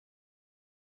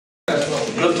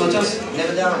Belum putus,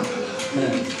 never down.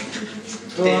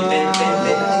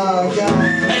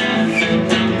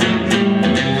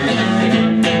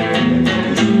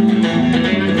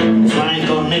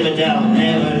 Franco, never down,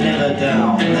 never, never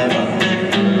down, never.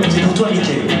 C'est pour toi,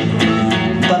 Mickey.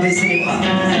 Pas baisser les bras.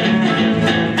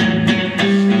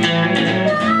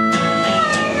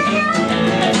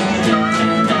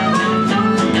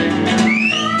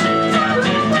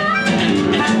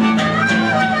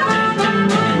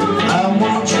 I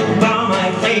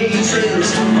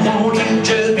want you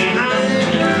just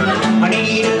behind. I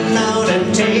need another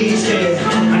taste, I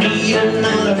need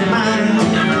another mind.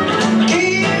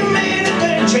 Give me the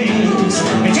chance,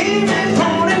 give me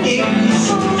for the news.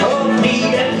 Oh, me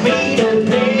the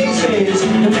places,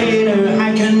 no matter I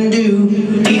can do.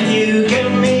 If you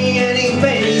give me any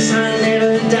face, I'm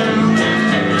never down.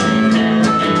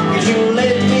 If you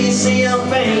let me see your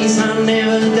face, I'm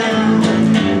never down.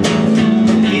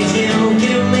 If you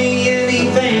give me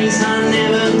any face, I'm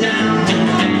never down.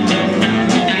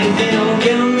 If you don't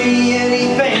give me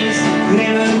any face,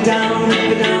 never down,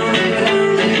 never down, never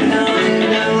down, never down,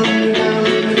 never down, never down, never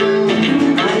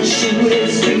down. I shoot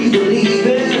as we believe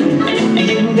in,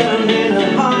 you done in a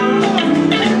heart.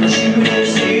 I shoot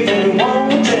as if it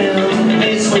won't tell,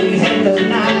 as we hit the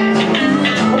night.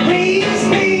 Oh, please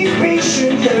be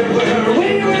patient, there were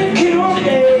miracle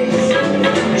days.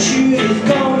 Shoot is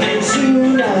coming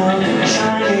soon now,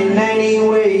 shining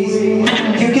anyways.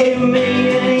 You give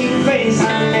me any face,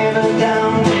 I'm never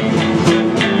down.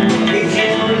 If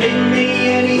you give me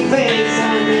any face,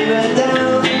 I'm never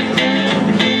down.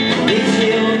 If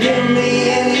you give me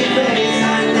any face,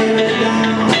 I'm never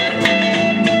down.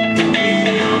 If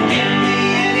you give me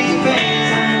any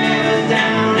face, I'm never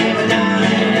down, never down,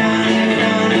 never down, never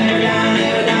down, never down,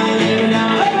 never down, never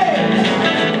down.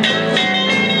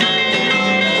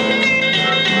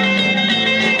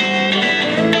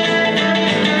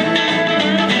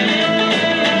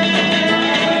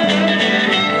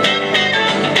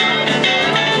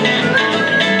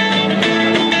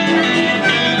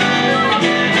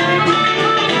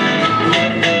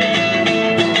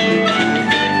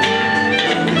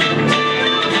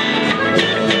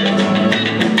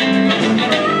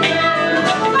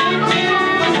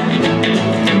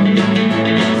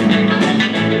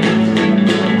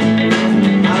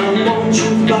 I want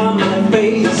you by my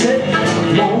face,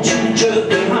 want you just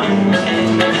behind.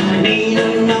 I need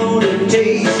to know the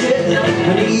taste,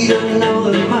 I need to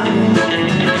know the mind.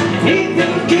 If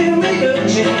you give me a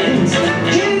chance,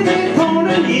 give me for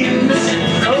the news.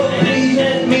 Oh, please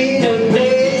let me the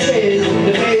places,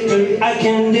 the better I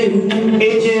can do.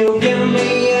 If you give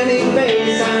me any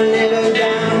face, I'm never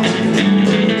down.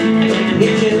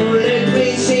 If you let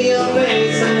me see your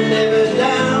face, I'm never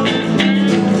down.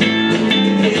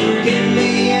 If you give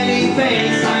me any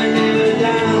face, I'm never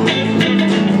down.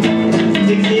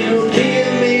 If you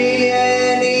give me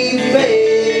any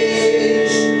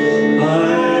face, I'm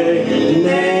never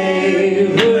down.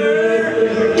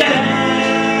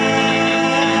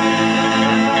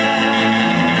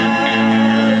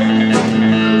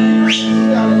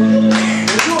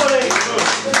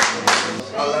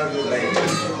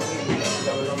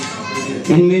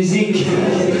 Une musique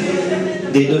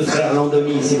des deux frères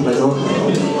Landoni ici présents.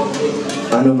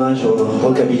 Un hommage au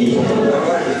rockabilly.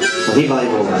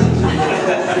 Revival.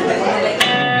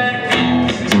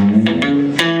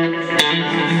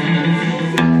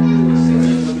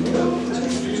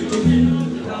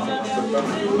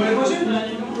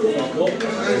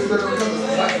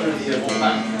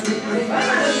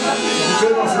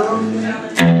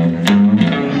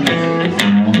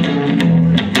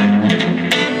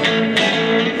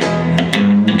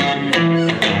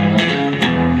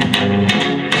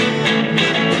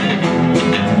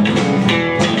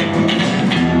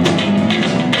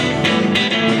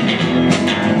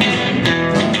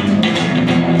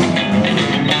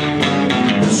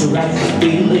 It's a right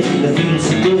feeling that feels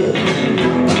so good.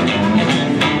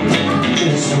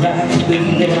 It's a right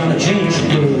feeling on a change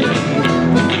of mood.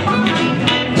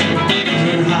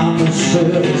 And how the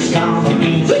service gonna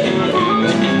be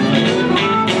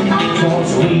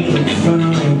towards we in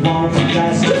front of one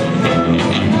fantastic.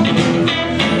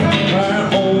 Where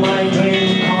all my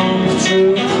dreams come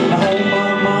true. I hold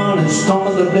my mind and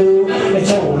storm the blue.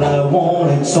 It's all I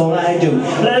want, it's all I do.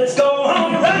 Let's go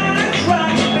on right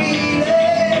track.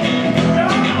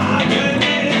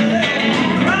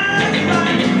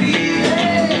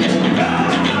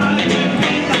 Right,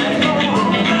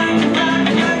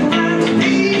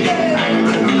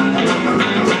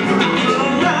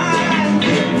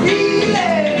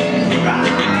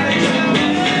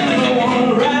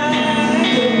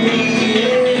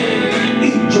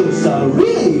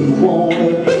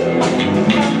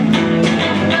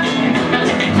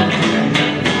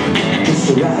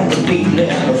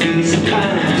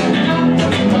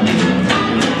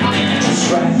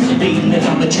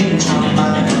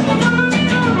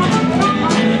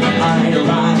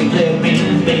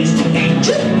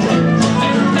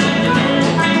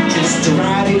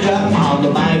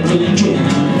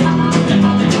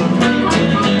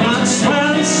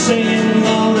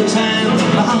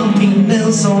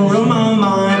 it's all on my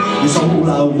mind. It's all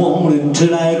I want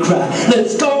until I cry.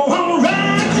 Let's go on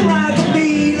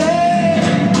rockabilly.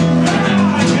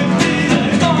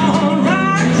 Let's go on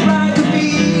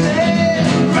rockabilly.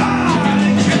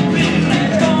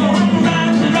 Let's go on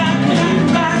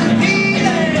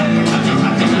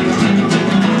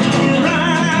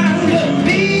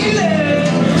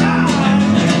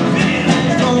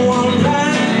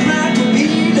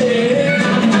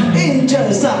rockabilly.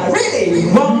 Just I really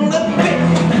wanna be.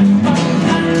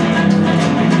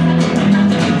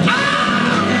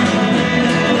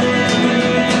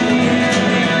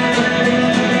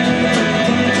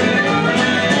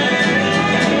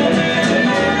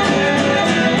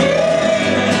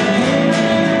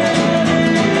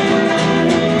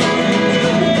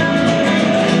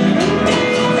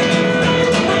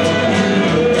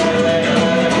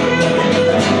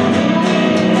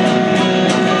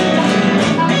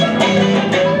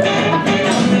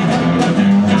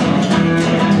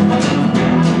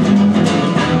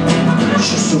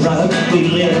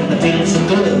 Feeling, I feel so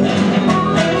good.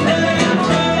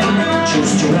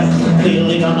 Just to rock,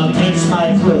 feeling on against my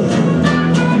foot.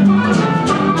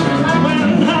 When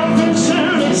I'm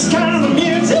concerned, it's kind of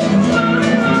music.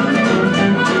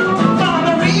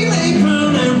 I'm really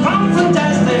fun and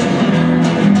fantastic.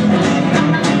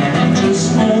 Just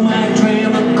for my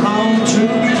dream to come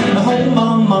true. The whole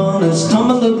mama is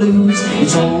tumble the blues.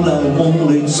 It's all I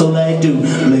want, it's all I do.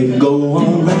 Let go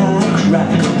on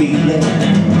rock, feeling.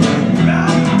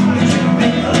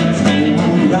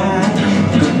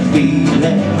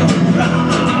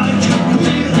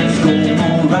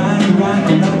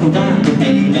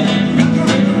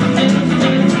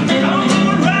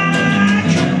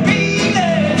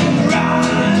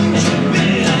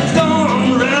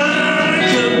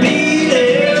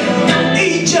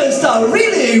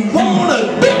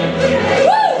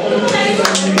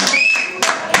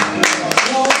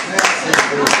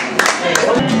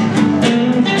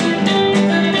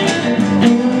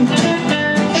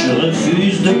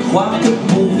 De croire que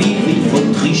pour vivre il faut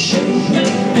tricher.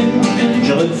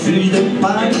 Je refuse de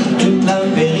parler toute la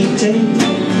vérité.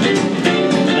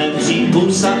 Même si pour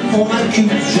ça on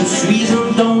m'accuse, je suis un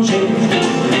danger.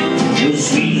 Je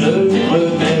suis le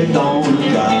rebelle dans le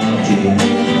quartier.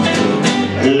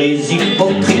 Les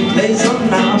hypocrites, les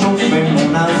hommages ont fait mon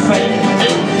affaire.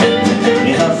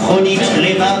 Les Aphrodites,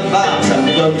 les barbares, ça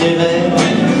me donne des rêves.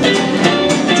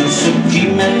 Tout ce qui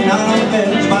mène à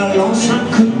l'envers balance un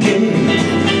coup de pied.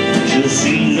 Je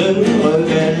suis le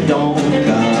rebelle dans le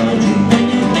quartier.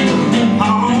 Oh,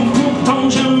 pourtant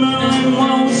j'aimerais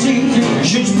moi aussi,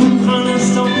 juste pour un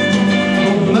instant.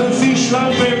 On me fiche la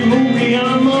paix, m'oublie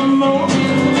un moment.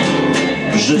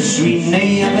 Je suis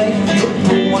né avec,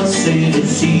 pour moi c'est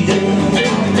décidé.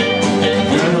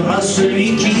 Heure à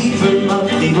celui qui veut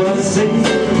m'apprivoiser.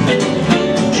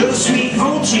 Je suis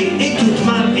entier et toute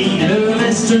ma vie le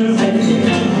resterai.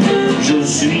 Je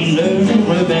suis le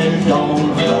rebelle dans le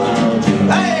quartier.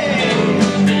 Hey!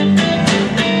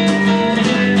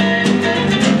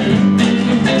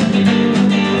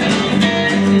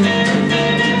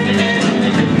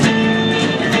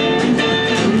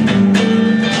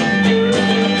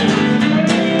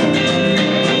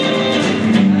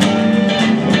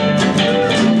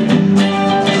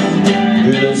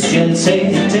 Le ciel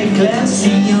s'est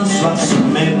éclairci un soir sous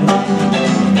mes pas.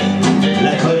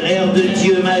 La colère de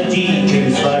Dieu m'a dit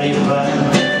qu'il fallait pas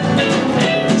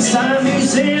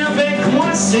s'amuser avec moi,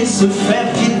 c'est se faire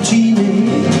piétiner.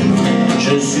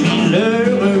 Je suis le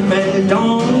rebelle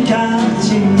dans le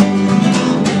quartier.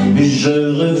 Je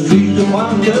refuse de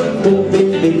croire que pour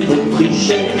bébé faut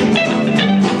tricher.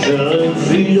 Je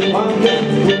refuse de croire que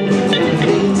pour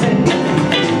bébé.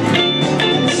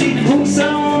 Si pour ça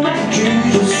on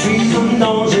m'accuse, je suis en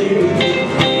danger.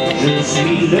 Je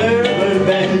suis le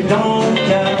rebelle dans le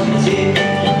quartier.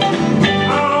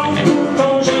 En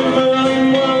pourtant j'aimerais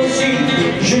moi aussi,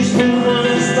 juste pour un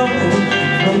instant,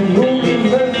 comme nous qui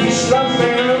me fiche la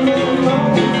paix un moment.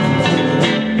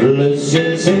 Le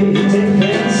ciel s'est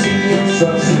éclairci un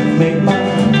soir sous mes pas.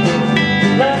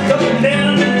 La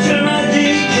colère de Dieu m'a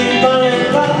dit qu'il fallait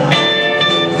pas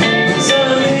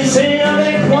s'amuser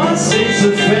avec moi, c'est se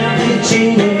faire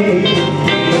piétiner.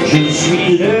 Je suis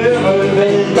le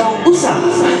rebelle dans où ça?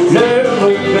 Le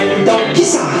rebelle dans qui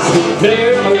ça? Le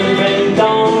rebelle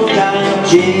dans le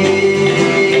quartier.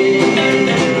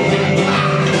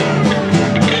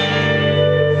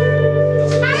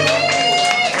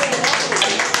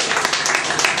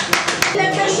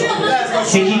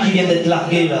 C'est qui vient d'être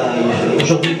largué là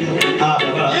aujourd'hui? Ah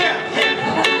ben voilà.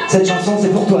 Cette chanson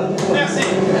c'est pour toi. Merci.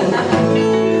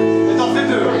 Et t'en fais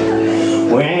deux.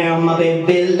 Well, my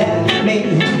baby left me.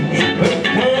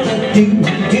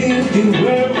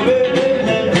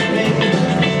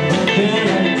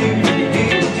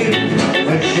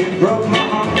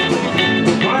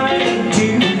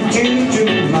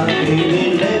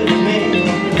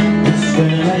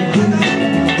 can I do?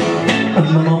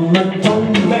 I'm on my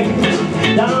tongue,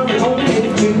 baby. Down the tongue,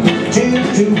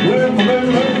 to where my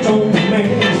river tongue,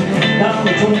 baby. Down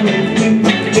the tongue,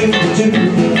 to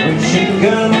when she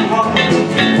got my heart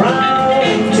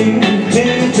round to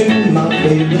my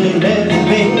baby left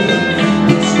me.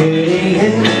 It's getting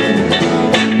in.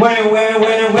 Well,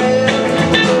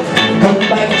 come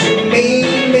back to me.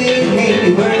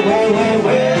 Well,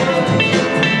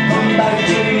 come back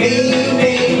to me.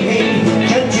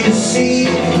 Can't you see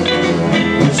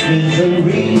this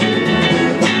misery?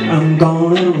 I'm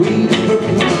gonna read her,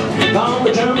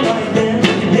 gonna jump right then,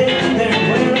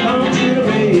 when I'm going to the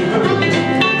river.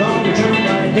 Gonna jump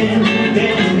right then,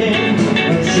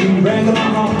 when she breaks my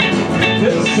heart, to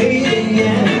see the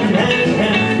end,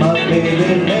 and my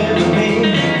baby left me,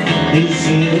 this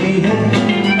is the end.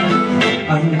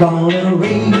 I'm gonna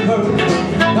read her,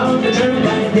 gonna jump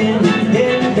right then,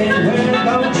 when I'm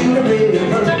going to the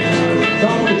river.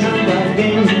 Gonna jump right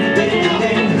then,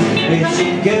 when she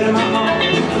get my heart.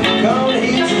 Gonna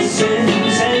hit the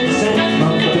sand, my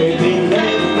baby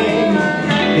left me,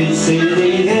 it's the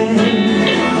end.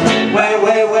 Well,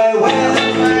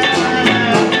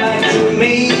 come back to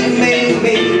me, well,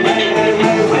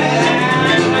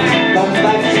 come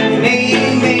back to me,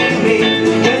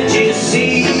 can't you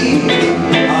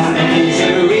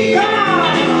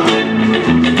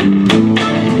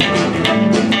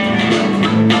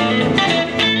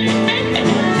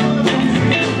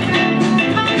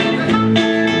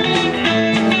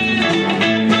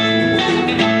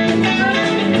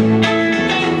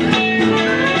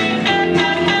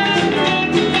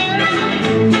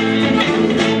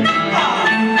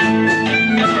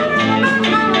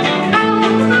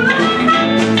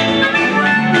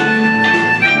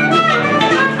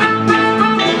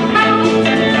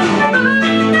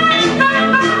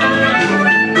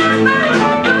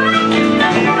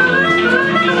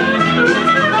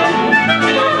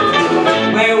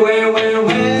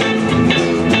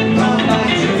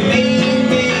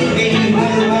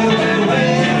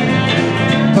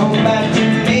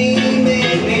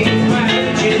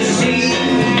see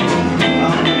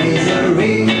our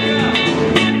misery?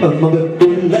 Come my baby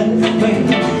left me.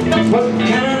 What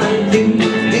can I do?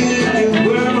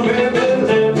 Where my baby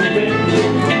left me?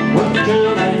 What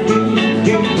can I do?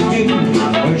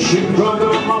 When she broke my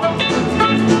heart,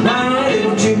 right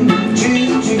into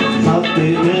my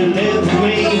baby left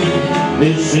me.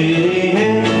 This is the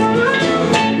end.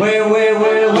 Well,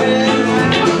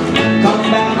 come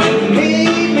back to me.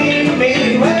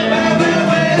 Well,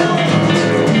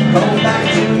 come back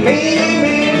to me.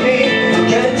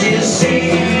 Can't you see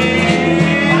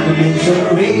the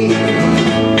misery?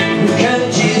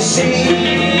 Can't you see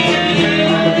the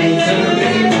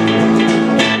misery?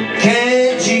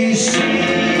 Can't you see?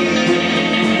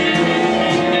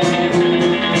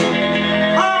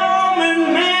 I'm in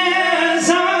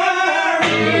misery.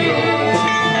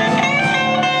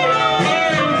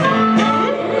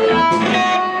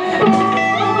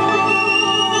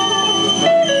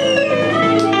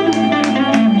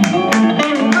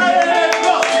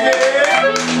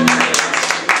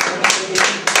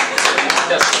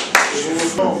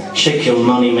 Check your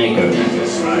money maker.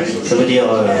 Ça veut dire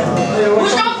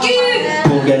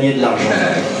pour gagner de l'argent.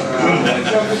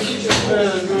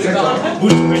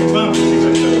 Bouge ton pain,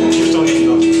 je t'en ai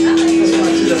pas.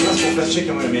 C'est la phrase pour faire check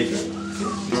your money maker.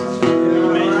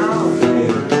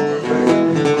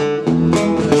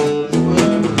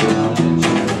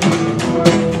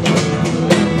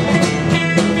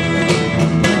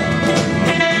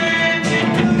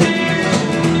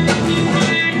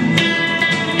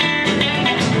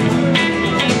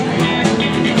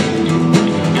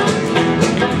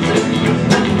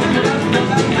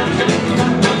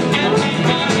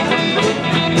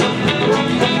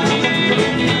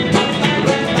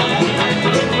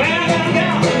 Well,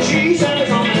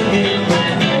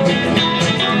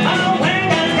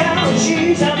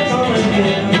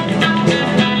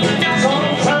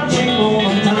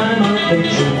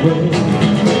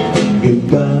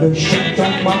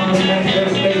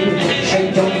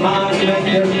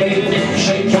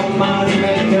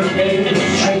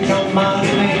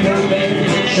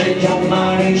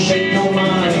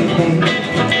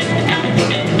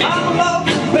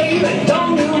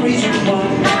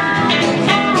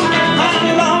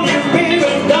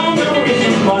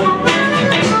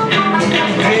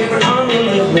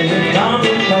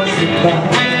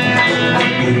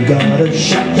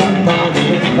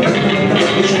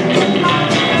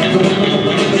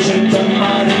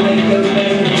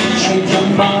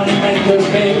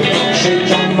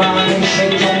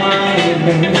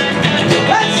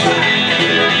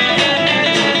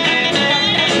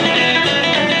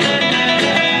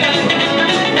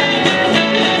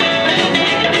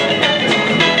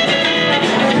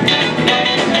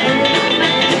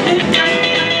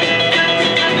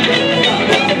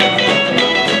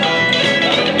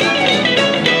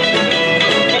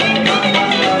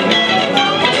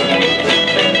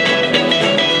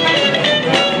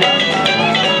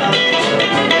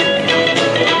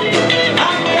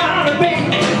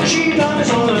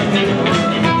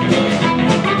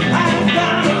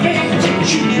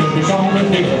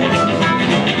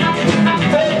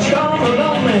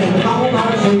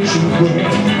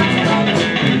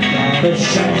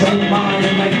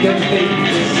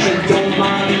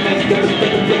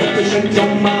 Shake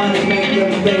your money, make your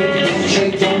baby.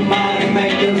 Shake your money,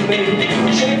 make your baby.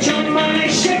 Shake your money,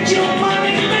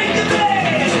 make your baby.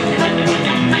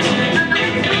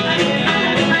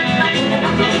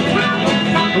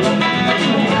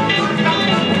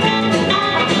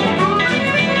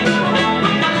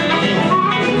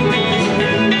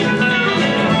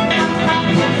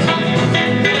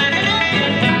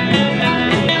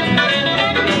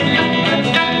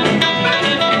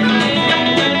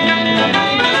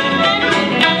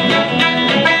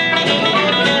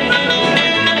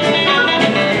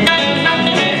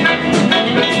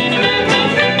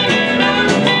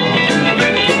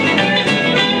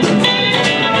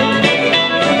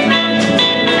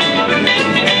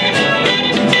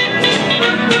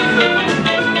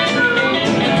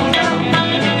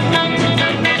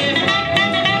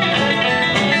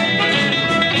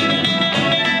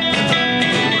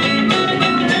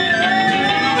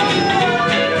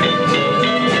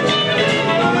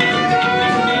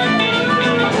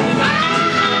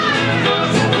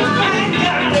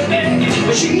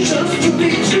 She's just to be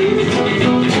true.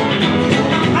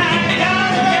 I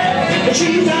got her,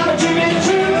 she's out to be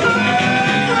true.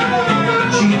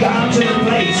 She got to the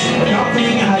place where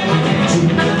nothing I can do.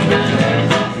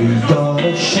 You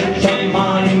gotta shake your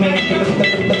money, make it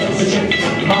shake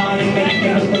money, make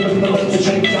it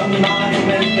shake your money,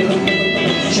 make it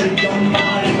shake your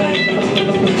money, make it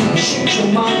shake your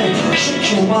money, shake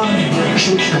your money,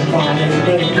 shake your money,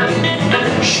 baby.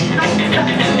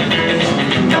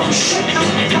 Shake your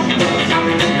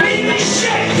baby,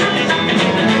 shake!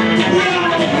 You're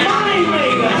a money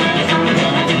maker!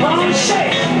 Oh,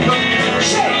 shake!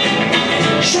 Shake!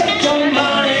 Shake your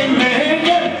money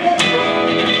maker!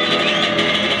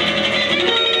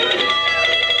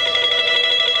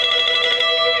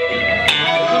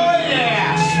 Oh,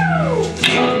 yeah!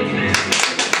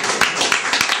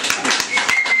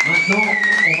 Maintenant,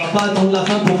 on va pas attendre la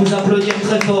fin pour vous applaudir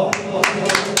très fort.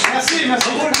 Merci, merci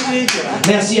beaucoup le public.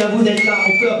 Merci à vous d'être là.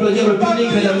 On peut applaudir le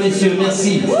public, mesdames, messieurs.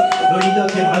 Merci.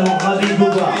 Loly'Doc est vraiment ravi de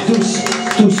vous voir. Tous.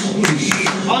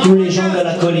 Tous les gens de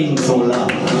la colline sont là.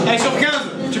 Allez, sur 15,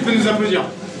 tu peux nous applaudir.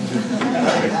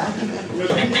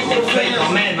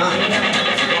 Quand même, hein.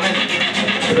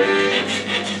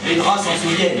 Les draps s'en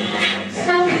souviennent.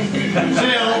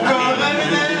 J'ai encore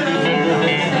rêvé.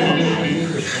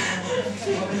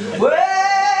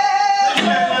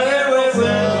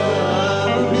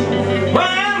 Well,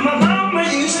 my mama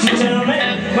used to tell me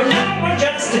when I was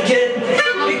just a kid,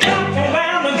 you come from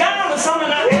around the garden, something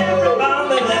like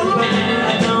everybody left, but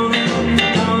I done it,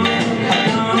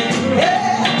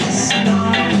 yes, I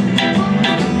done it.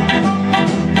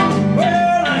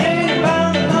 Well, I ain't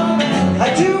about the love, I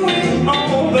do it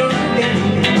over again.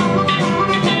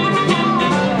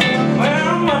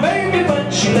 Well, my baby, but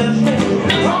she left me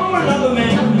for another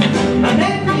man. I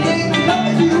never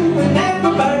love you and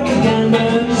never back again, but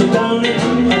I've done it,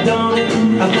 I've done it,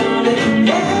 I've done it,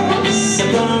 yes,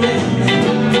 I've done it.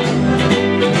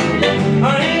 I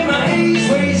ain't my age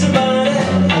ways about it,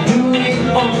 I do it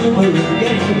over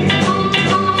again.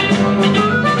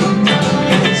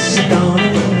 Yes, I've done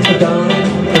it, I've done it,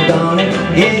 I've done it,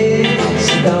 yes,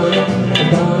 I've done it, I've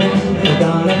done it, I've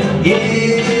done it,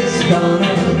 yes, I've done it,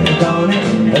 I've done it,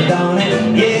 I've done it,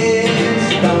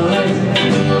 yes, I've done it.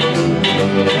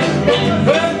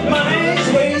 But my age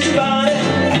ways about it,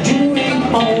 I do it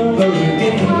over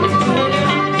again.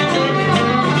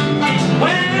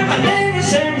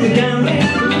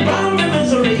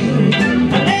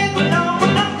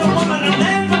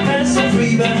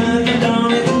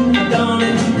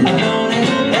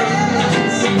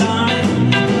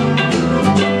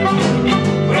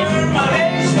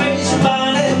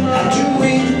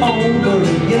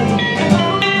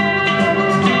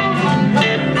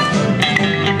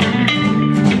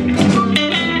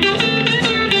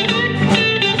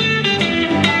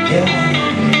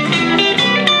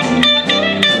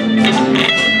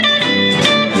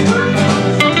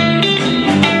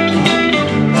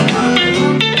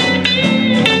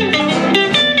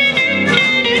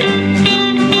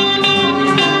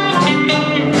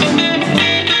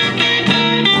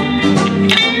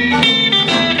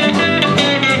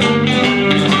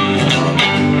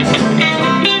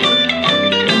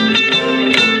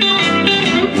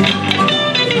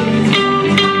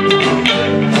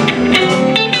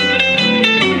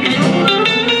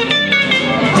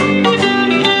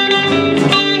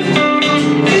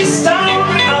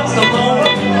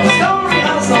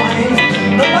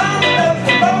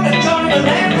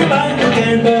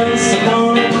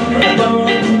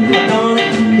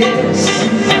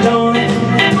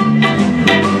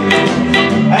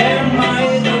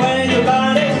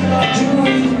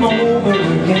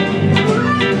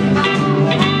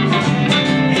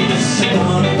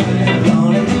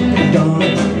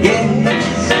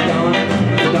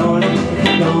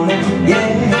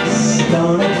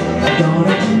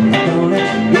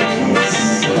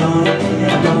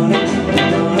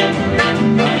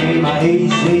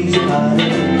 days about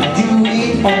it, I do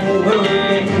it over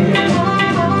again.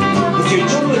 It's your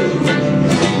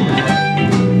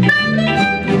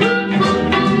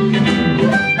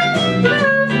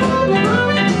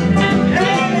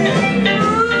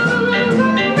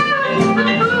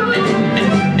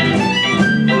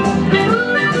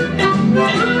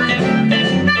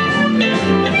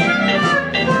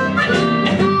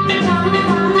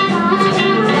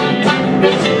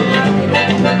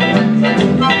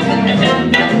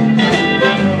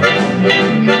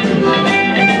Djangolou.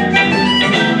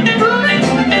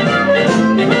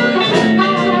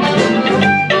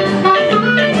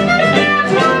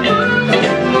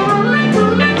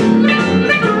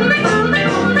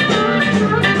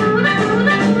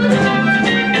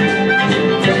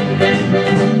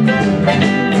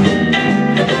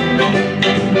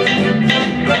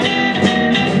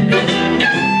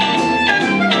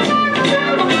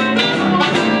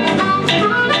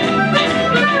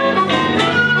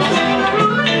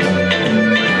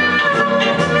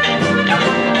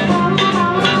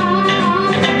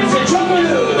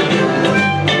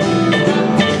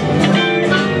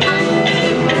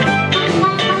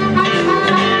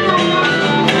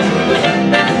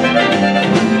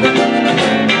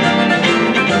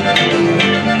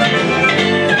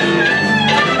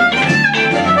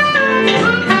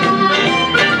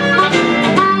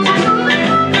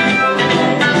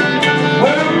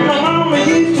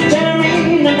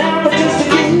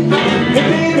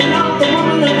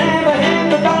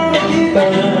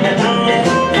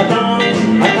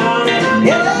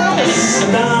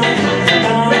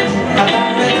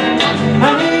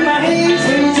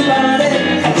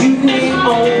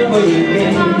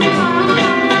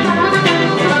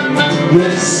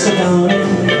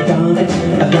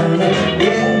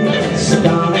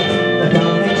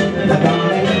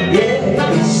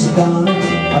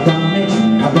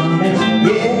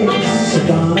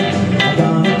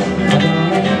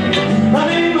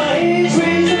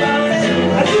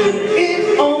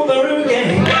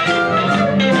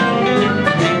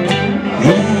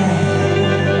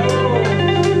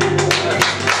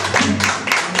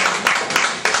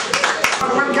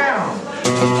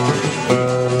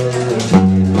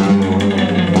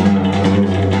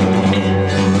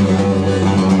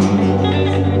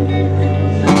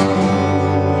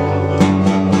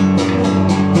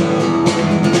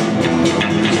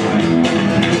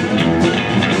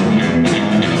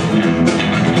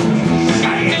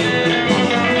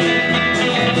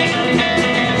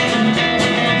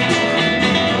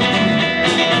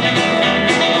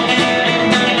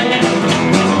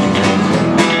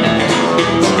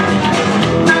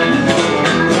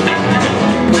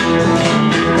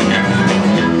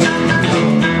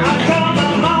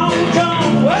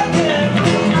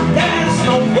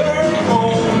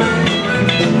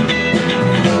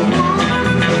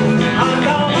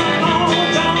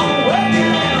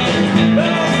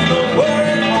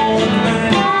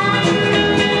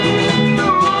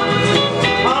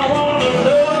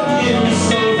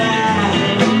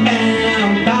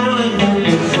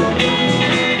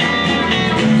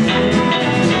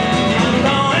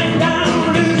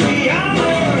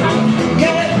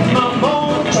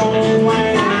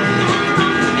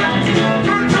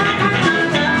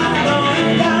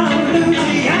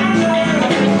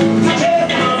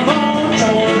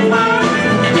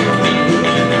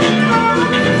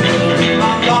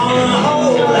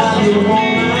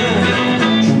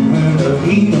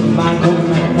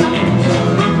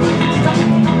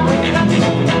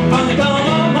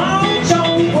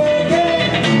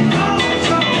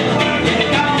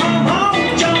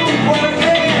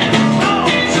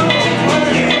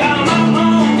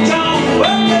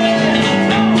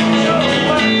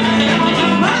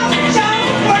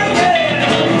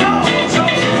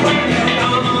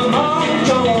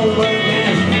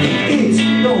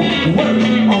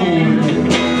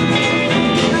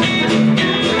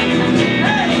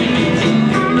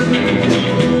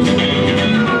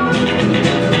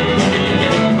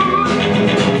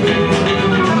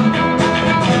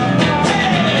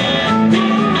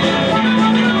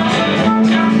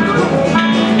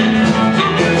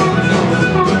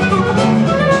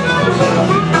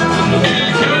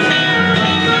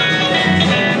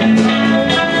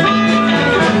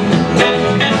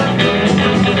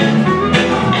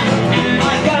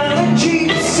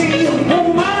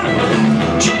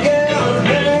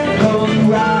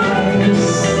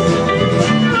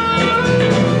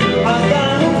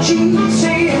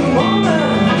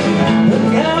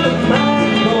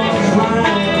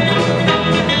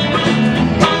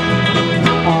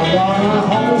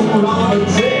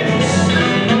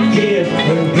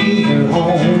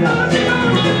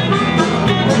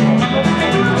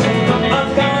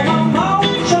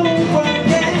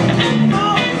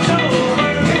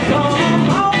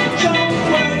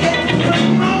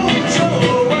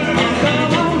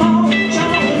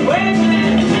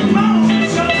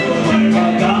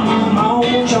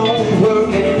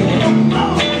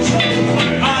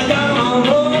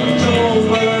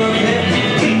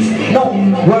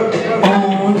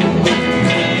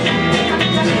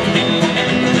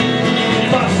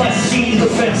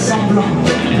 semblant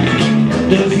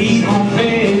de vivre en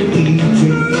vérité.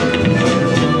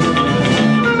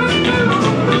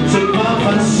 C'est pas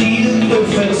facile de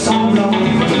faire semblant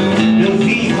de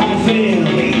vivre en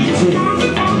vérité.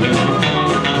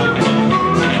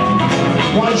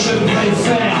 Moi je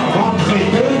préfère rentrer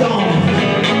dedans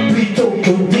plutôt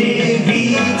que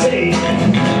d'éviter.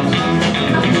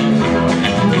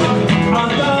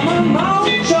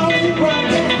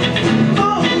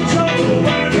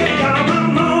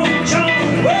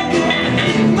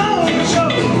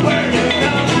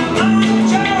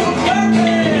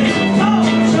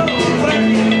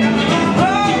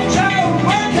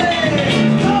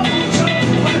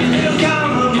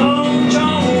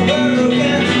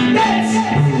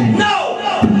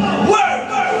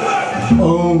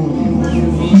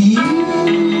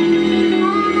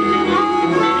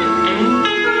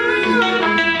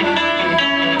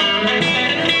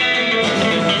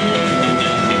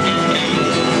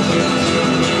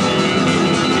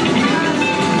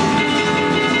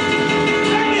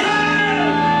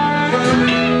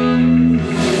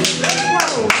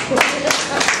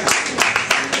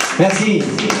 Merci.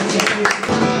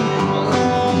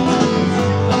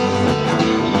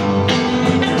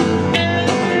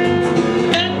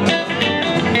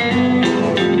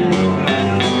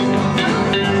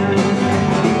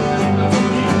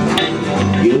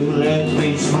 You let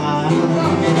me smile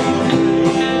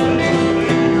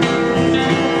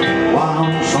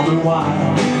once in a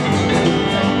while.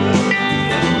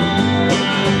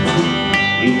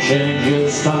 You change your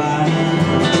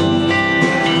style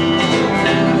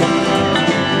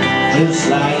just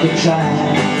like a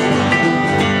child.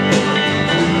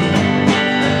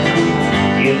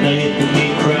 You make me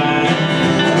cry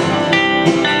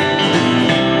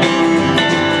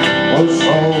most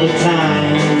all the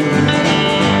time.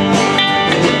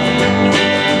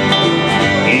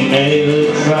 You never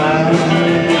try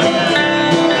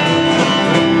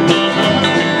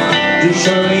to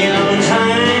show me your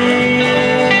time.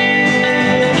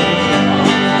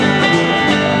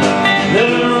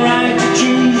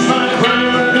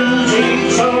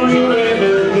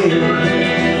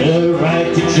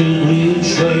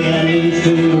 Which way I need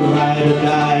to ride or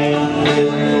die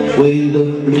and with the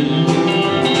blue.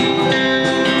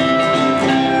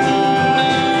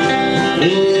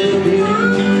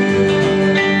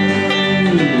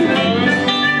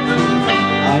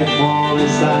 I'm on the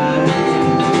side.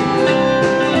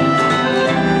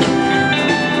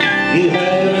 You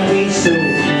hurt me so.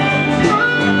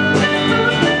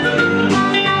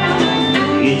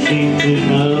 You seem to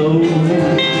know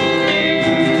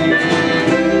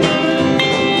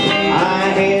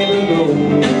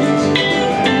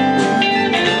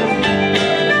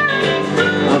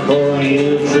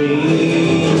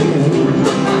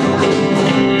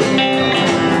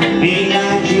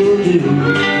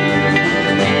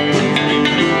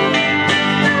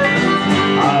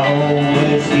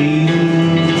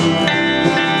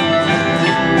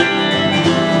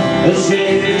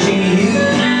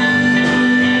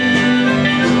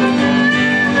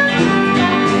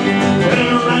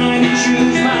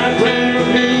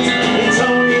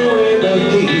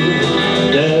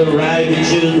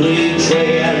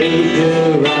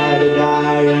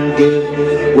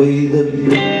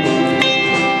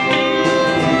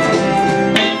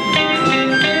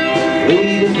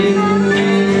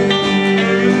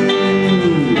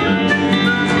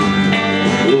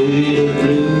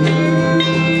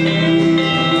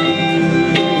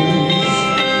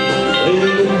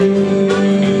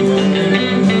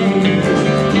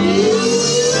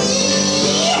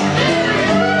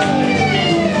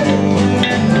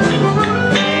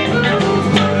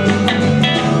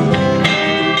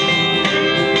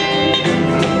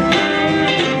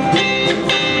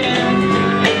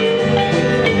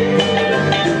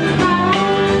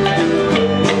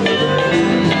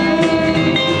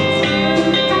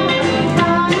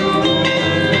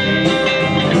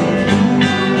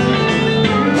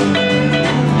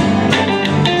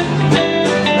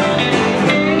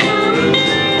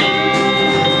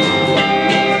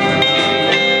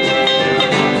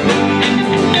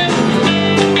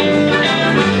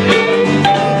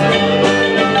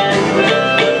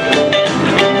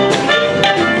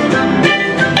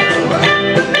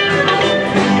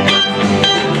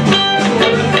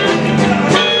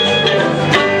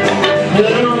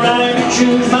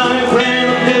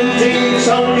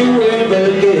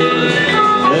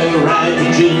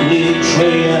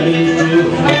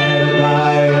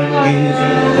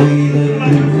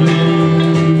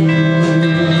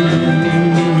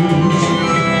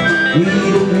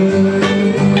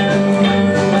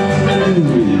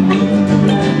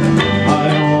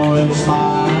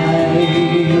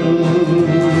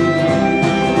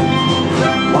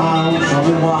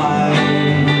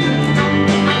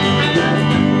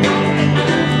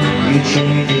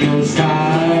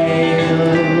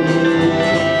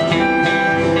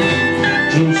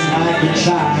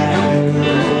child.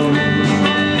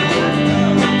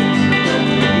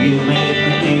 You make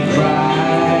me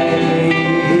cry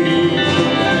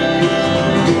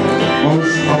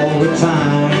most all the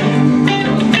time.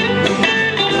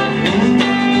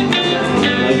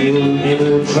 You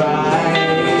never try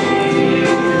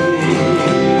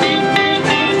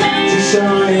to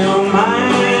show your mind.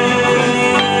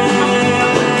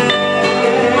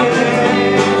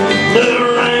 The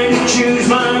right to choose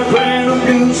my brand of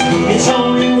blues, it's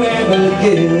all you ever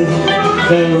give.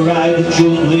 The right to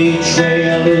choose which way a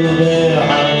little bit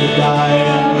hard to die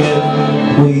and get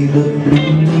with the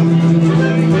blues.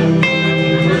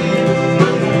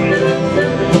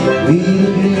 With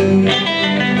the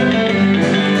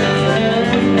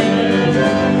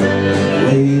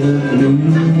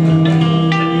blues.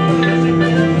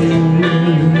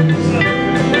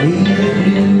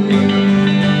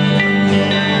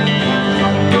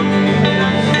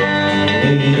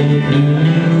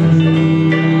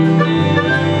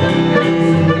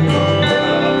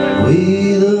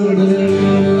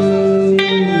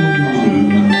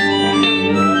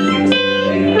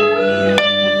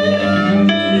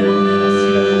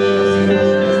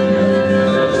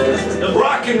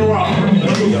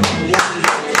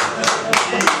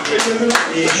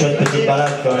 Chouette petite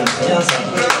balade quand même, c'est bien ça.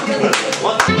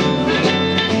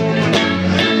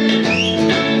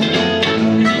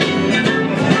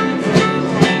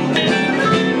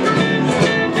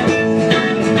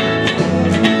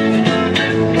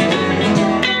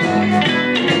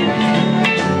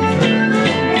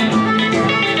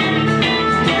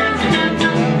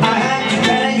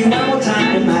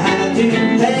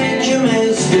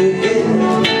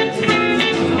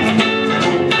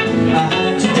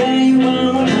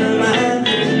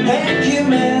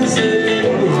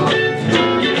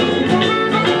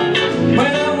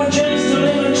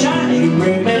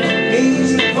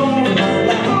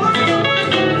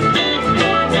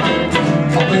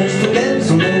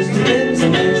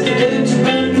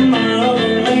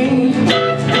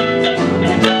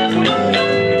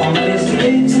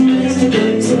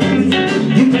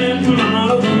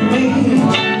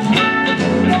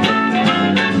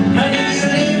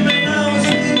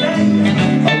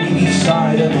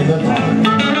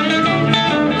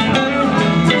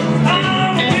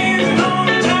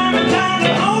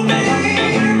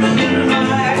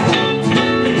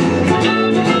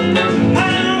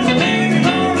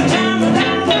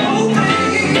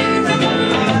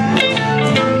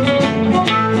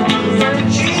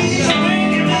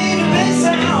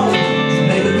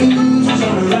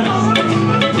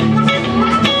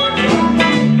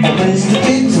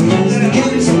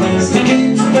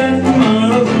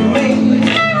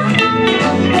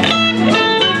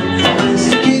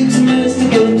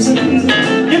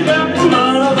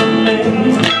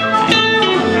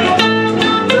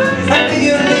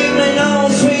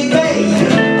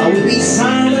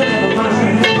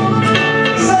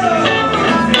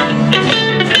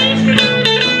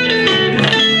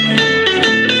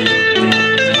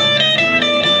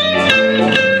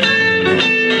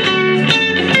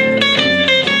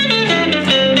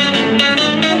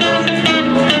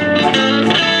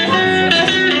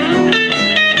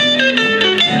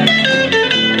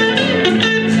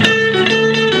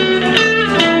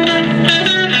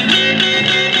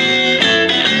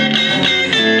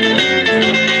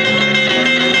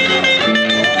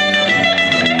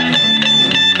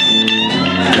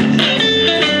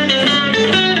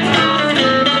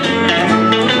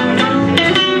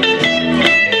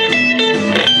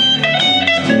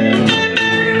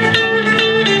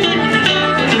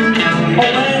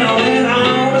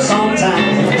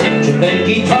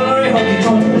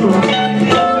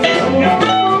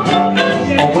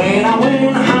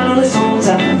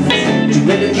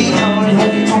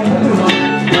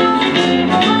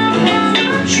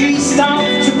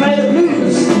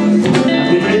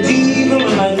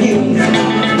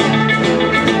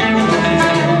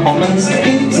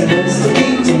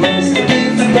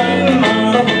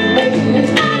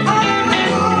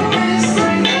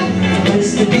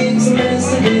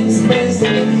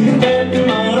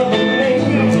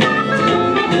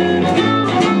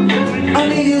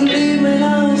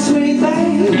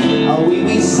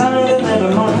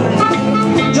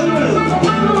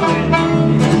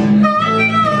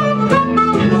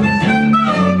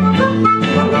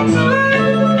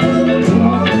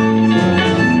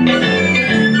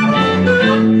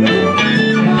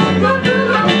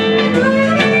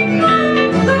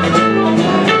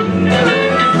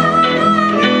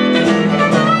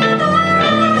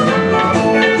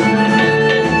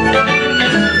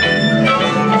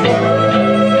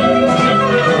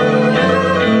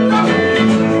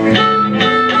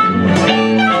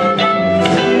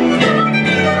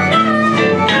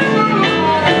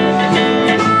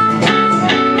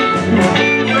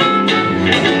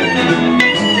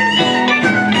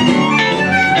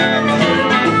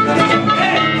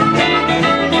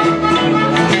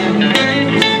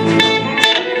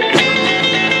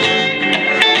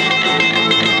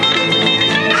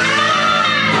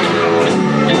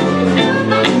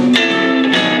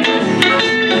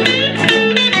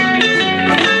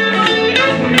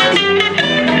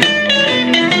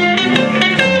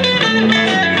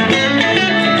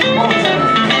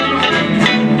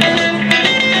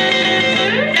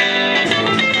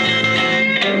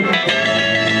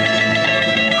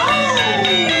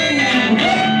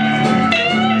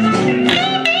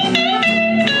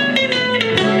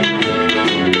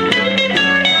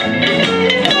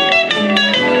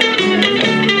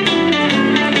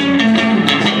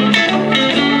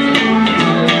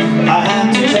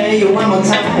 more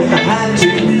time. I had to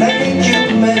thank you,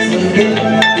 Mr. Gill.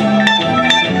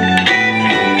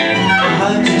 I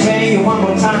had to tell you one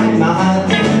more time. I had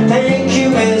to thank you,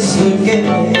 Mr.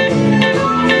 Gill.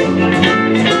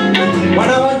 When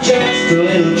I was just a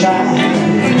little child,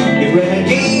 you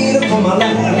renegade for my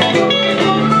life.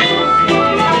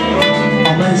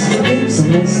 Oh, Mr. Gibbs, oh,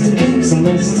 Mr. Gibbs, oh,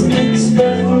 Mr. Gibbs,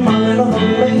 but mine on the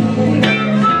way.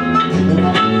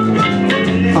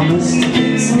 Oh, Mr.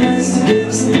 Gibbs, oh, Mr.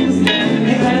 Gibbs,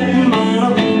 you had mine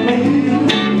on the way.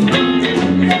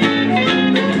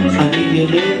 I need you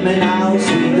live in house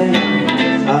with them.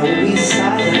 I will be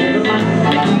silent of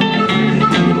mine.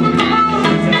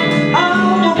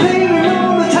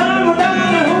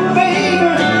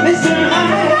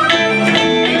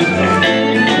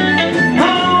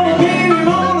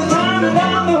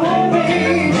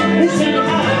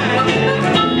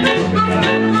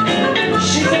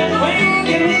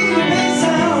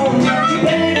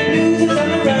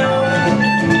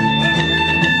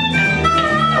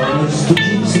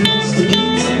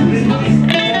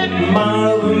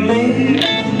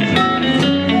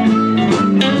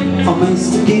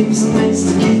 Mr. Gibson,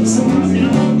 Mr.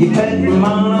 Gibson, you pet me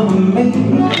all over me.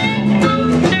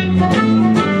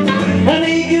 And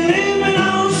if you leave me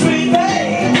on the street,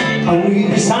 babe, I will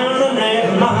be silent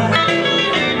every night.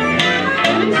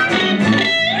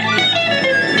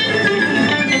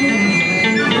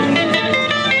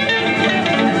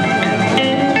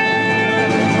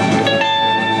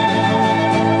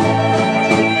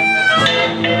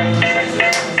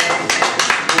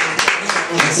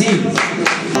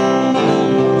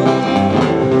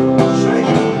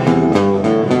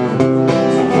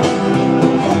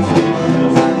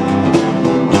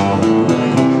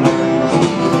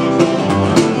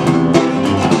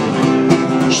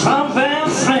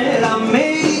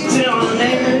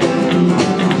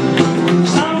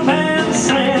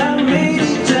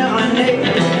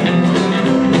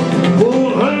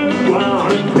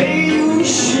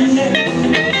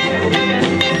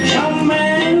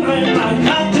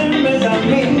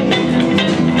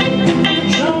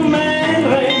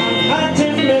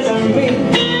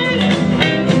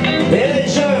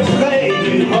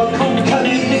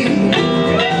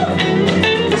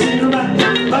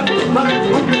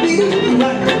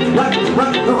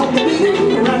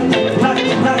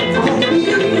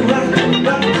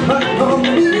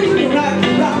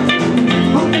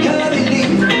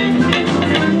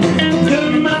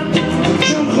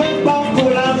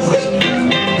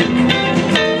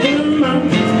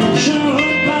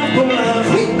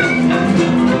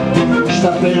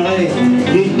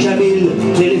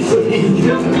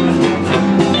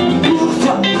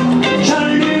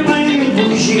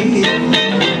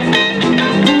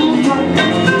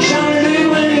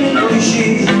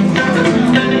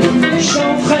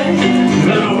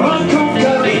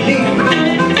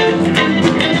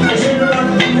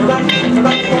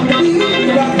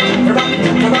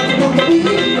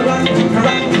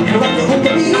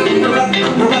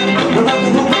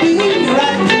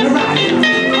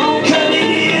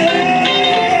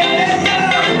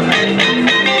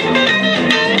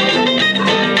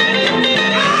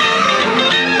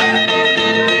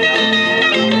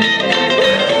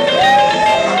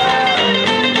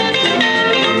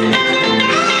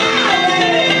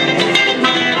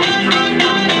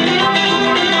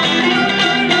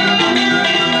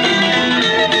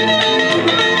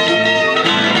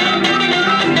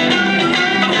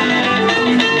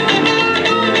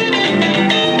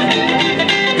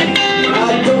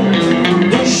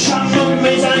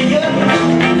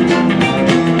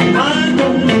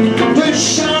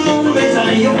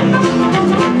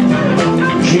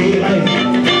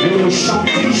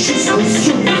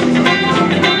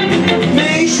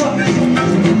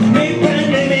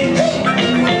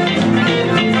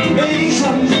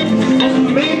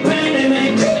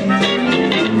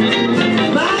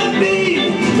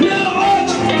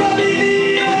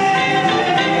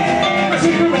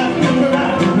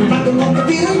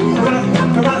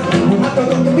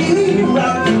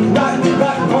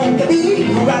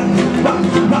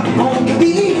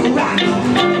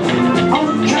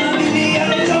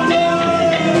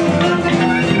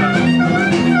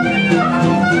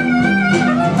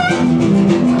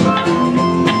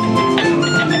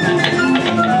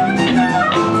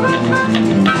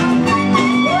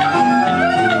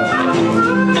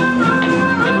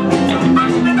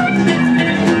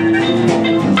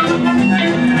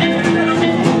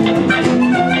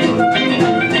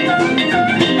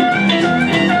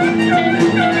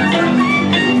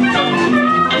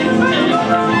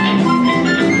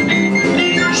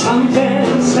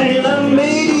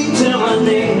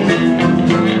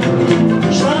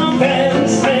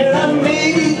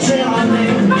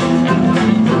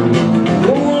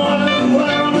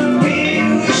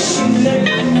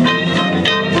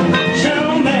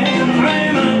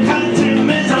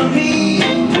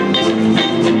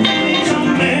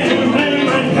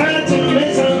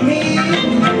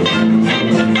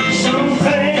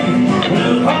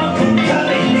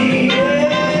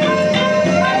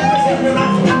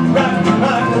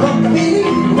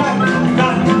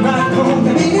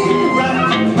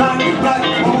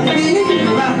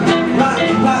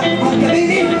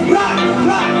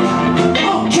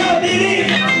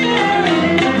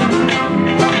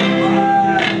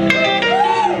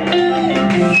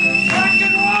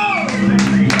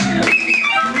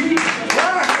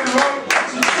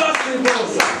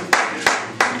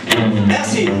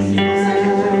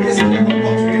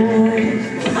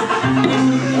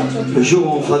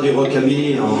 fera du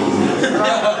rockabilly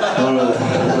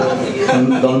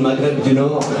dans le Maghreb du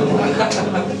Nord.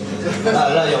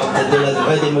 Ah, là, il y aura peut-être de la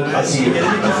vraie démocratie. Il y a des mecs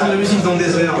qui font de la musique dans le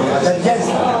désert.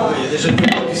 Il y a des jeunes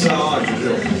qui ça, je te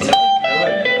jure.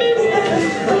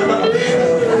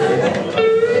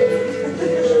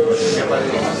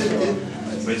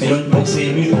 Ils ont une pensée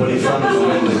émue pour les femmes quand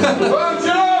même.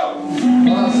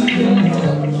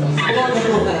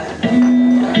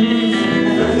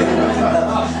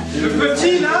 Le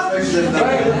petit là, le tout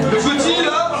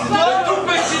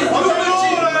petit,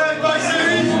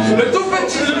 le tout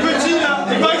petit, le petit là,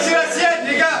 il paraît que c'est la sienne,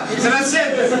 les gars, c'est la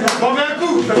sienne. On met un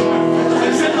coup.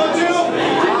 C'est le voiture.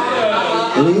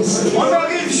 On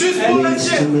arrive juste pour la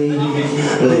tienne.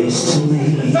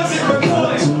 Ça c'est pas pour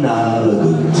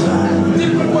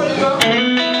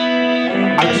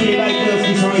As-tu les bikers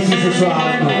qui sont ici ce soir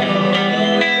avec nous?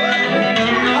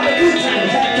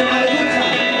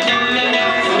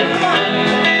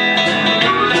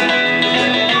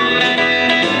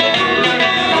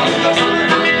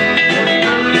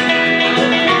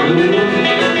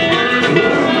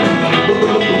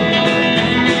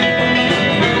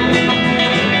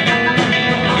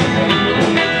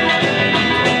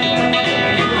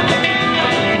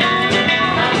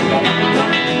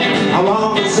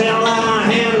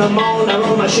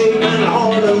 My sheep and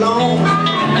all alone.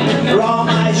 Raw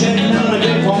my shit and I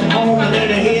get from home and then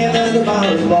I hear that the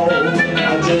bottle's low.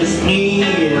 I just need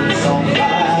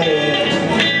somebody.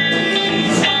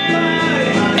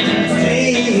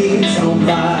 Need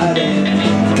somebody.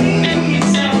 Need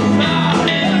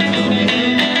somebody.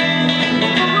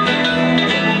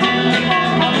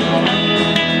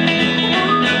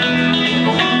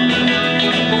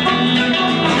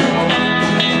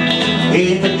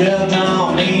 If the girl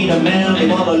don't need a man, they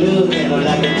wanna look at her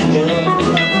like a jump.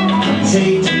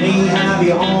 Say to me, have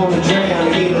you on the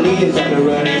trail? He believes on the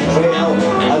running trail.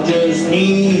 I just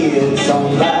need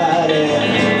somebody.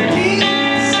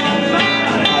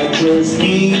 I just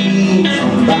need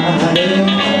somebody.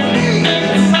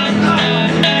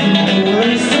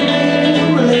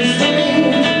 Listen to me,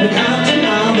 the captain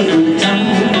of a good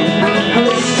time.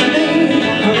 Listen to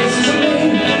me,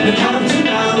 the captain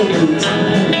of a good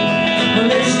time.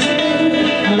 Listen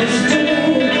to me,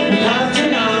 the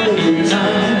captain of a good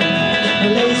time.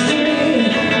 Listen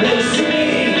to me,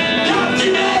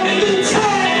 captain of a good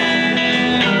time.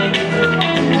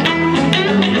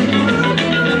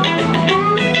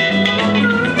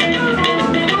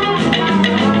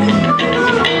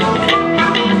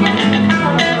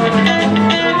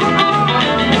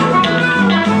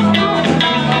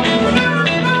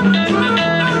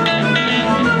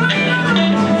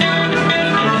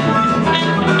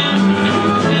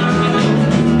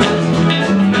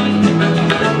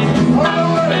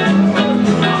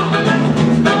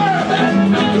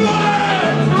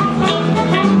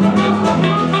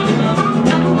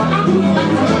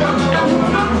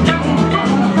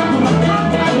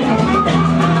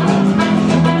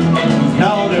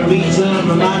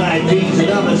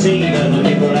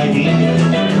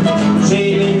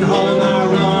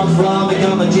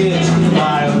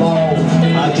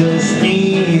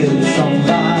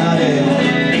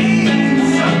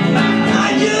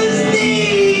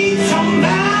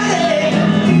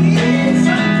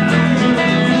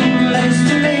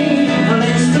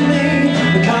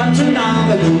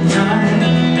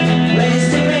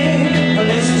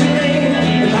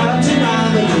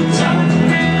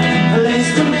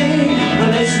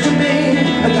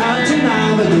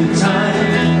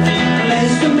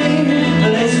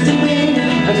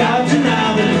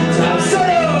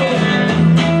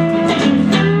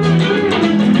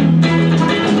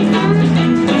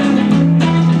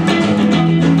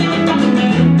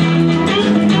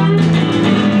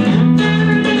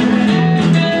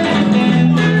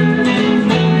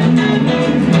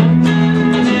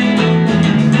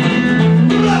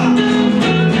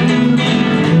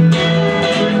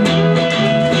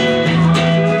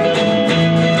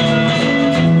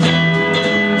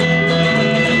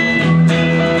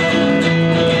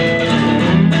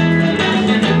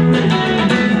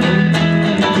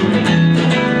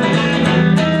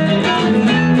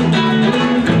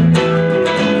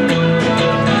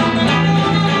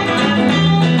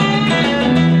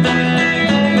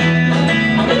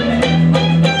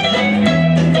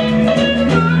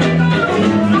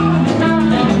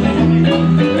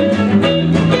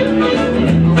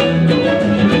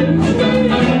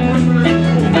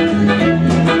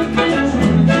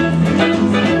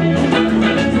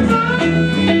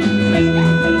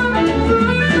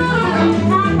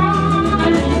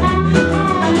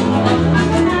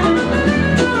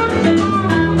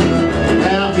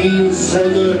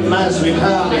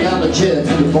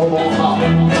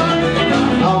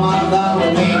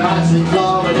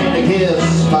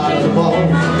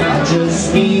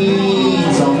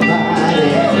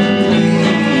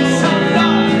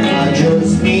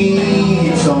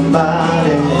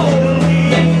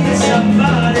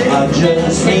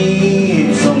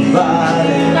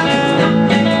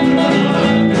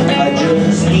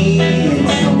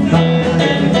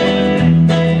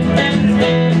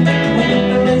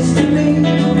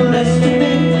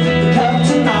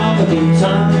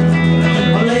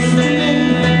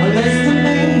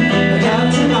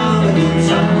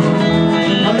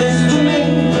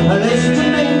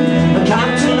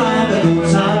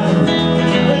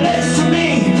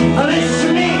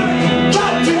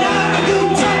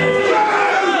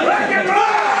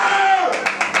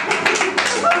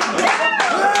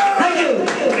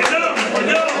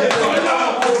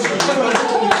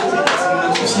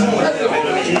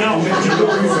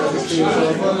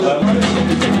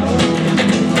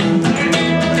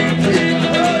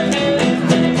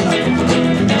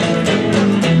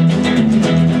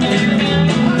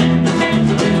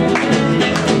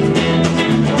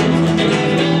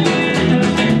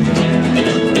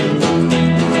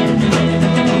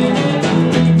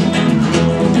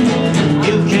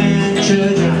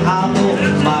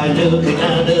 looking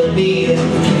at the beer.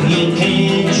 You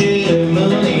can't share the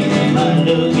money by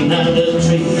looking at the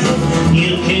tree.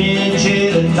 You can't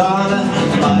share the dollar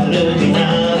by looking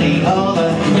at the other.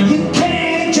 You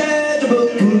can't judge a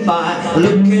book by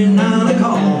looking at the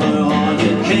cover. Or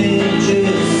you can't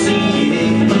just see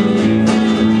it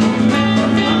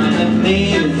on the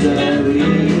misery.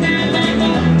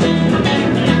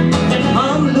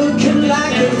 I'm looking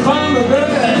like a farmer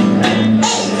bird.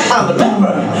 I'm a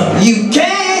lover. You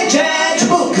can't judge a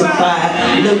book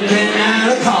by looking at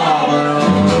a cover.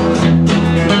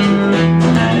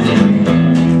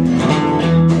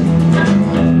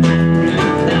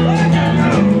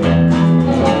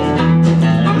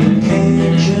 You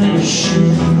can't judge a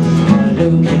shoe by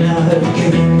looking at her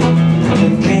king. You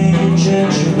can't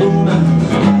judge a woman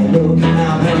by looking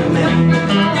at her man.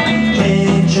 You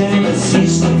can't judge a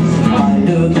sister by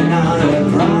looking at her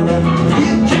brother.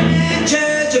 You can't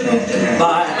judge a book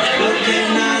by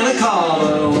looking at a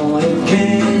cover. You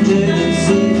can't judge a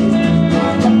city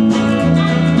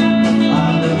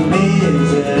by the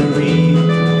misery.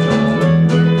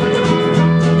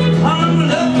 I'm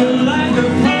looking like a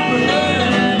farmer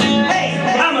bird. Hey,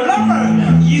 I'm a lover.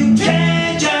 You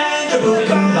can't judge a book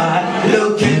by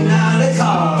looking at a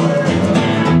cover.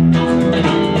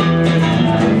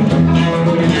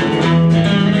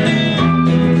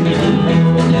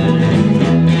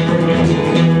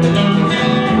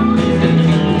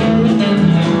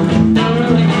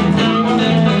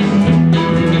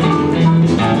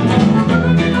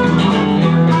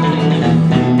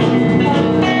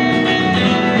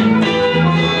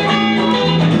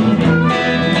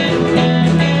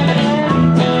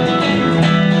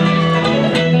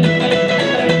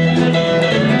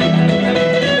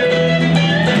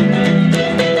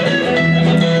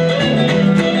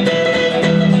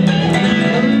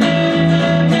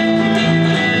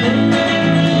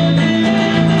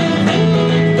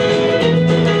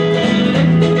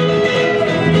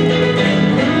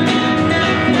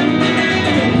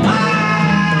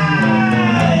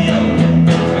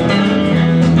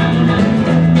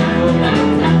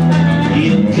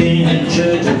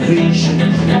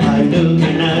 By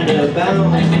looking at the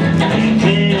bound, you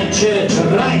can't judge a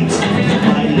right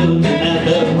by looking at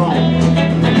the wrong.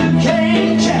 You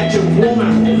can't judge a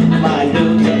woman by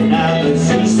looking at the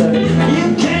sister.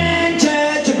 You can't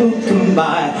judge a book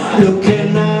by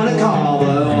looking at a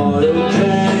cover. Or you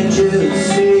can't just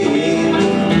see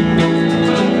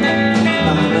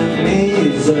my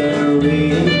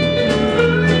misery.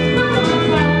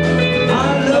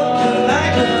 I'm looking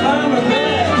like a farmer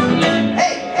bird.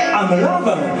 I'm a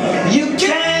lover. You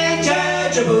can't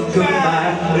judge a book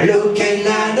by looking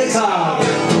at the cover.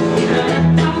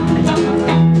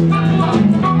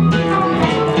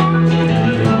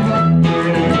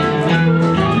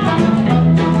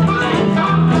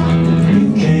 You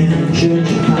can't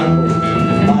judge a apple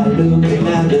by looking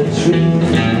at the tree.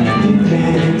 You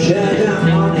can't judge a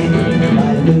honey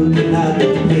by looking at the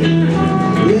bee.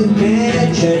 You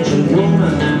can't judge a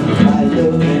woman by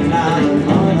looking at a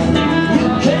mother.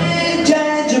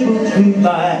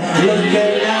 By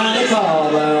looking at the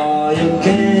cover, or you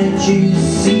can't you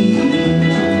see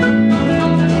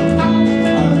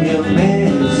of your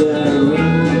misery.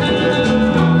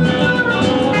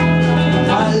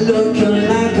 I look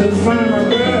like a farmer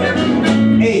bird.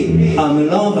 Hey, I'm a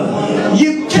lover.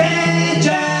 You can't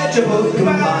judge a book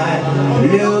by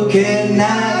looking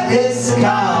at this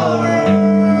cover.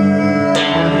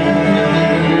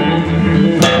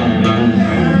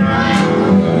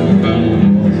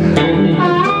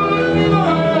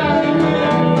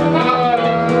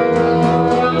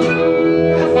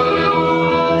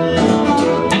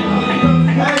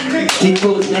 Petite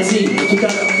pause, merci, tout à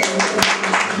l'heure.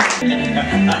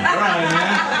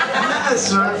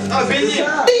 Ah, béni.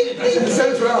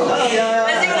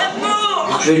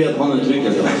 Je vais lui apprendre un truc.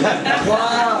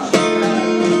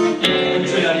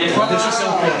 Je vais aller voir des choses en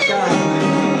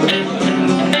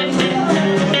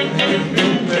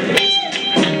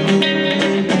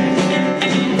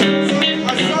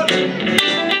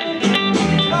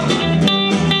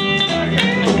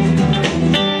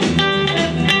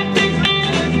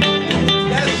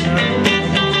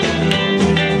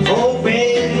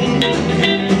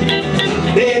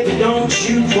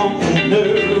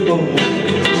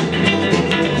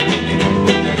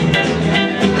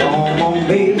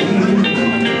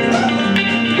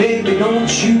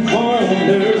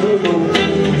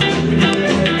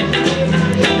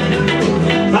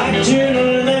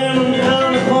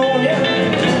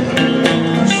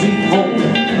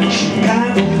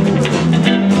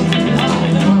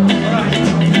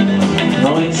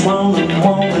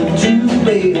One and two,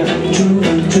 baby, two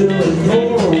and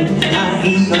four.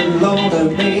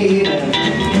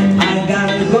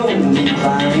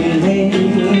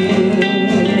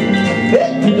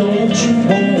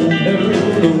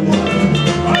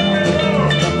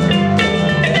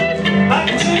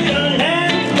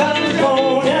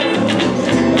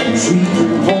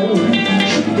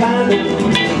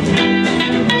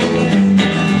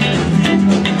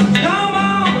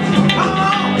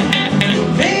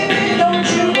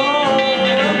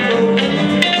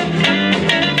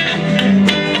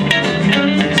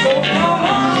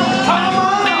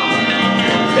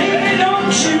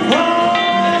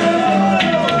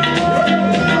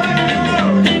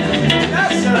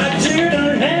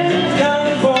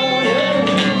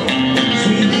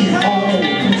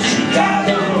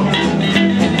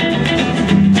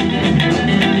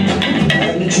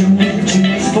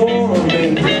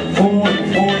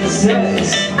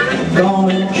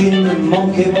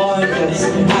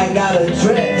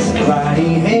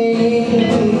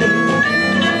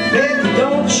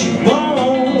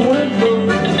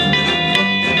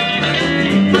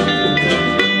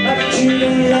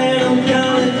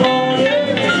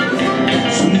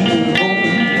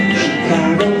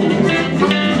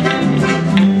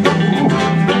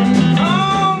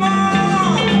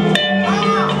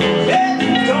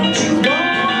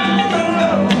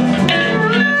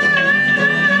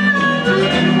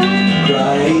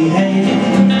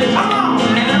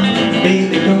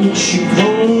 you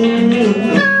home.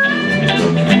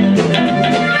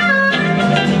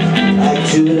 Back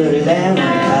to Loly'Doc,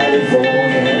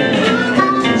 California,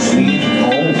 sweet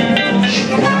home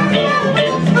Chicago.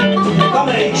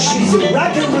 Dominique, she's a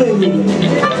rock and blue.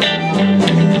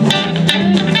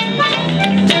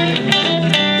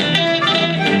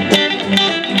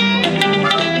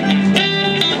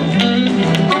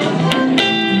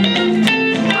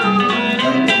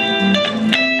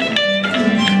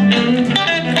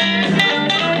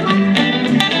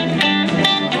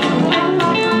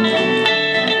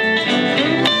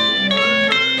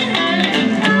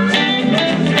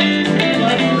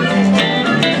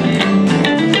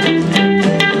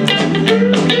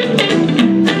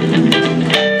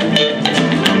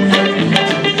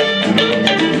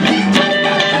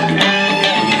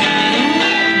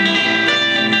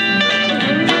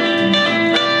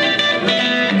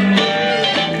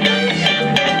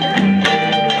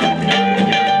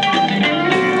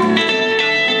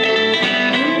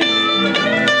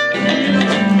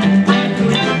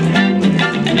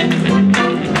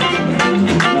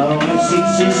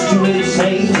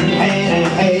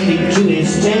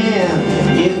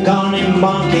 You've gone and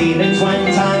monkeyed, it's one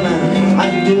time I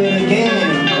can do it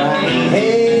again. Right?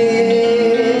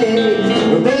 Hey,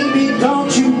 well, baby,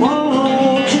 don't you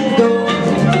want to go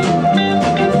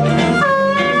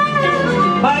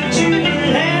back to the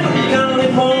land of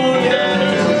California,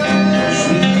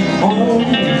 sweet home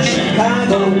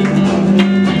Chicago?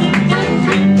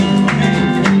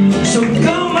 So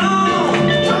come on,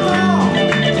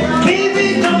 baby,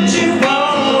 don't you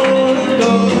want to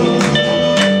go?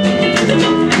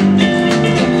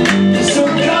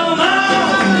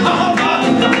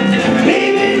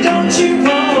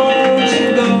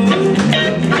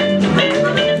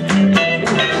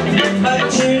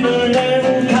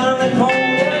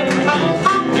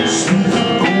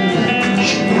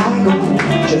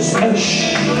 Just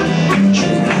hush, you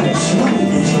gotta slow it.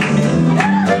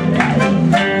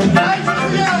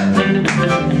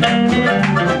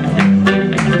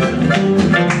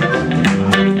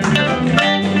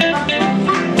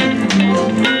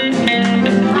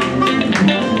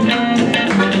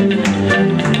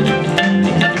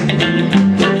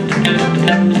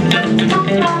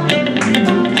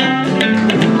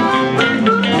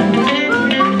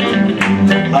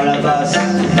 À la basse.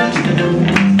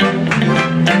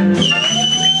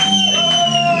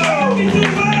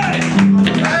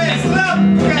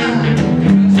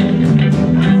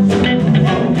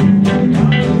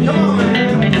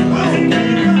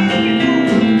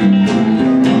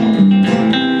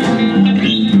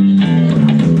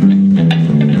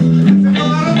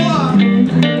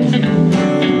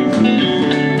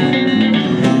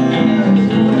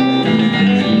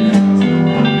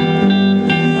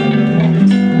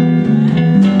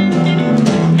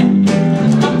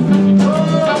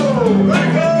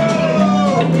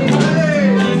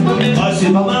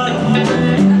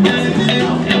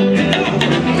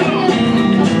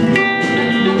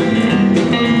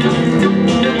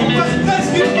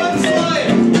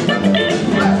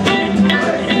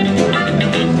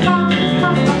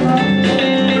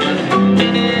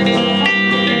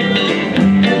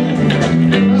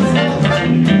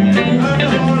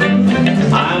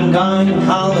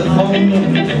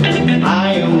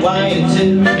 I am wired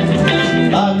too.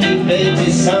 Lucky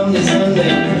baby, Sunday,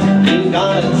 Sunday, you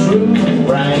got it through,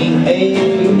 right? Hey,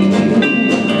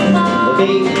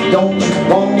 baby, don't you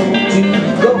want to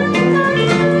go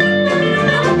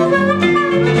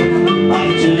back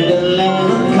to the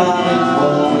land of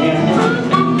California,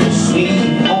 sweet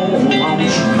home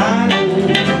Chicago?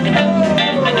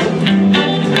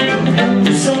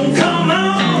 So come on.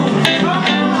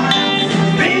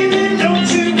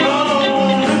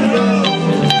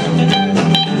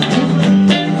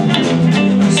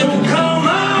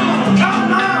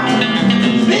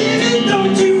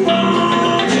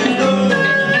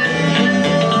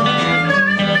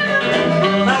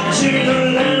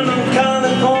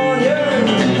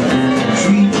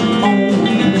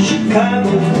 Come